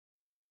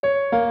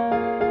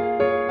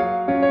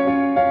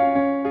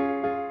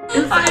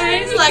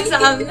Alexa,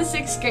 I'm in the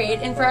 6th grade,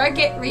 and for our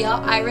Get Real,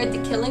 I read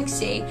The Killing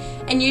Sea,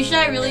 and usually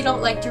I really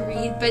don't like to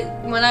read, but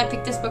when I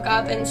picked this book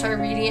up and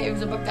started reading it, it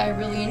was a book that I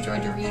really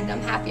enjoyed to read, and I'm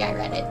happy I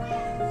read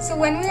it. So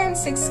when we were in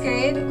 6th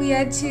grade, we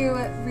had to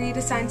read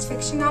a science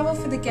fiction novel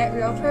for the Get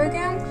Real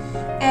program,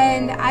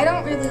 and I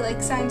don't really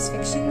like science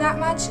fiction that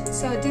much,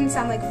 so it didn't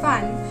sound like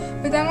fun.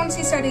 But then once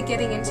we started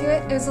getting into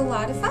it, it was a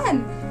lot of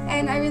fun,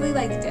 and I really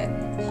liked it.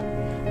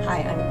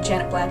 Hi, I'm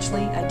Janet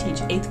Blatchley. I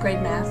teach 8th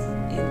grade math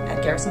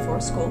at Garrison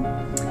Forest School.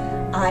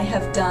 I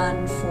have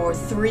done for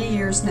 3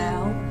 years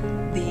now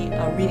the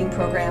reading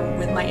program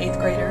with my 8th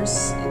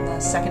graders in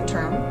the 2nd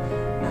term.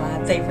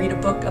 They read a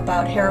book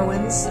about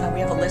heroines.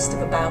 We have a list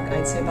of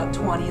I'd say about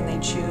 20, and they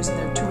choose, and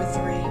there are 2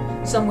 or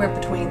 3, somewhere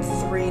between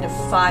 3 to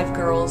 5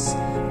 girls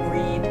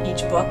read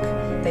each book.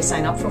 They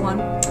sign up for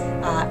one.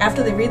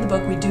 After they read the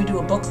book, we do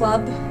a book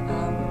club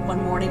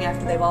one morning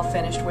after they've all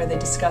finished, where they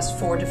discuss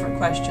 4 different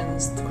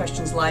questions.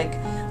 Questions like,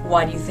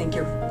 why do you think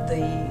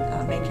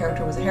the main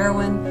character was a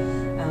heroine?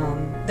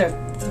 There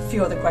are a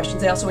few other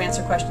questions. They also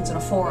answer questions in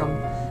a forum.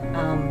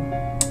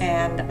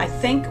 And I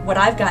think what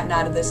I've gotten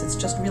out of this, it's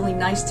just really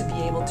nice to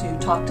be able to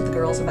talk to the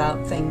girls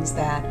about things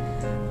that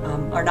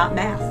are not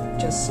math.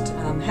 Just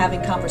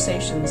having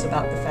conversations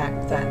about the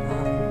fact that,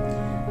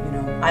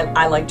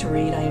 I like to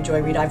read, I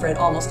enjoy reading. I've read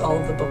almost all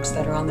of the books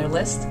that are on their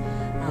list.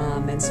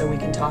 And so we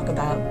can talk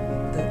about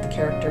the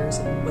characters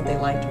and what they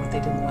liked and what they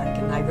didn't like,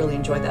 and I really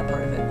enjoyed that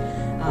part of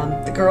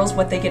it. The girls,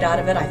 what they get out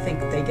of it, I think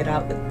they get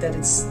out that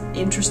it's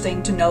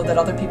interesting to know that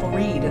other people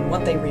read and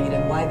what they read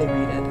and why they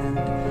read it,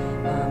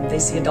 and they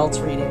see adults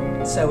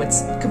reading. So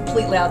it's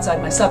completely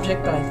outside my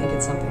subject, but I think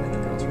it's something that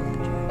the girls really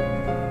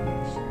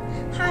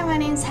enjoy. Hi, my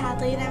name's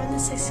Hadley, and I'm in the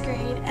 6th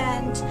grade,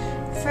 and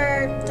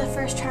for the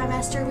first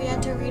trimester we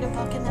had to read a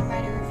book and then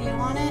write a review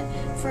on it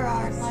for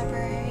our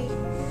library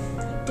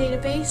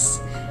database,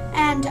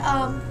 and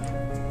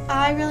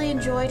I really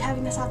enjoyed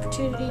having this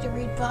opportunity to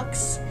read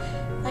books,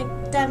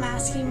 like them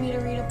asking me to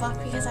read a book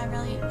because I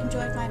really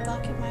enjoyed my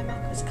book, and my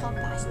book was called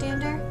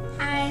Bystander.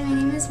 Hi, my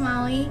name is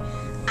Molly.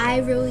 I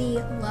really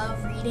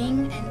love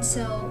reading, and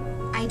so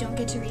I don't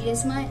get to read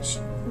as much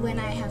when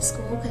I have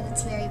school because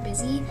it's very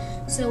busy.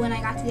 So when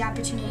I got the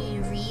opportunity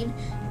to read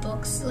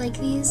books like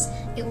these,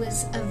 it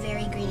was a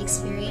very great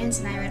experience,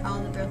 and I read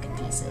all the Broken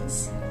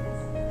Pieces.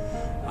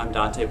 I'm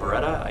Dante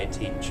Beretta. I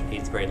teach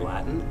 8th grade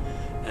Latin,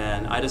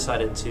 and I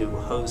decided to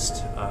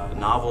host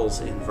novels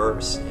in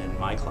verse in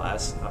my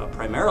class,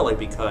 primarily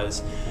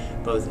because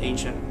both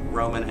ancient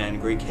Roman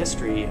and Greek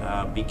history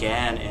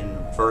began in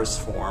verse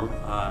form,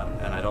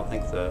 and I don't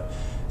think the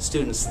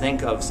students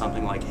think of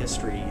something like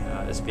history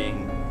as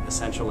being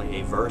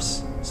essentially a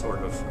verse sort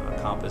of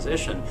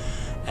composition,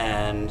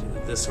 and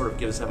this sort of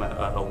gives them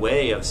a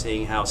way of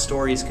seeing how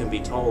stories can be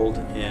told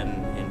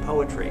in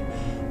poetry.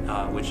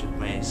 Which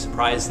may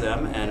surprise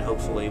them and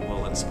hopefully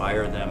will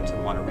inspire them to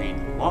want to read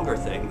longer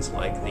things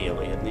like the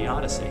Iliad and the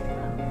Odyssey.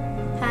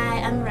 Hi,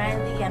 I'm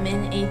Riley. I'm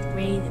in 8th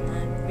grade, and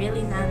I'm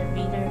really not a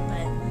reader,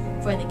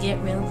 but for the Get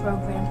Real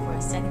program for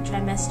a 2nd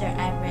trimester,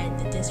 I read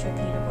The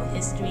Disreputable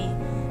History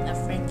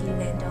of Frankie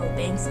Lando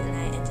Banks, and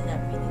I ended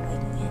up really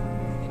liking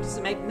it. Just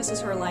to make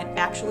Mrs. Herline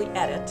actually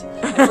edit,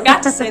 I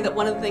forgot to say that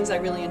one of the things I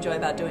really enjoy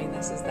about doing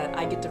this is that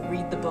I get to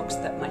read the books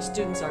that my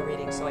students are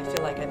reading, so I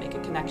feel like I make a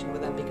connection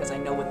with them because I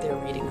know what they're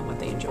reading and what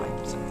they enjoy.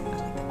 So I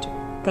like that too.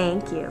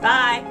 Thank you.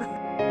 Bye.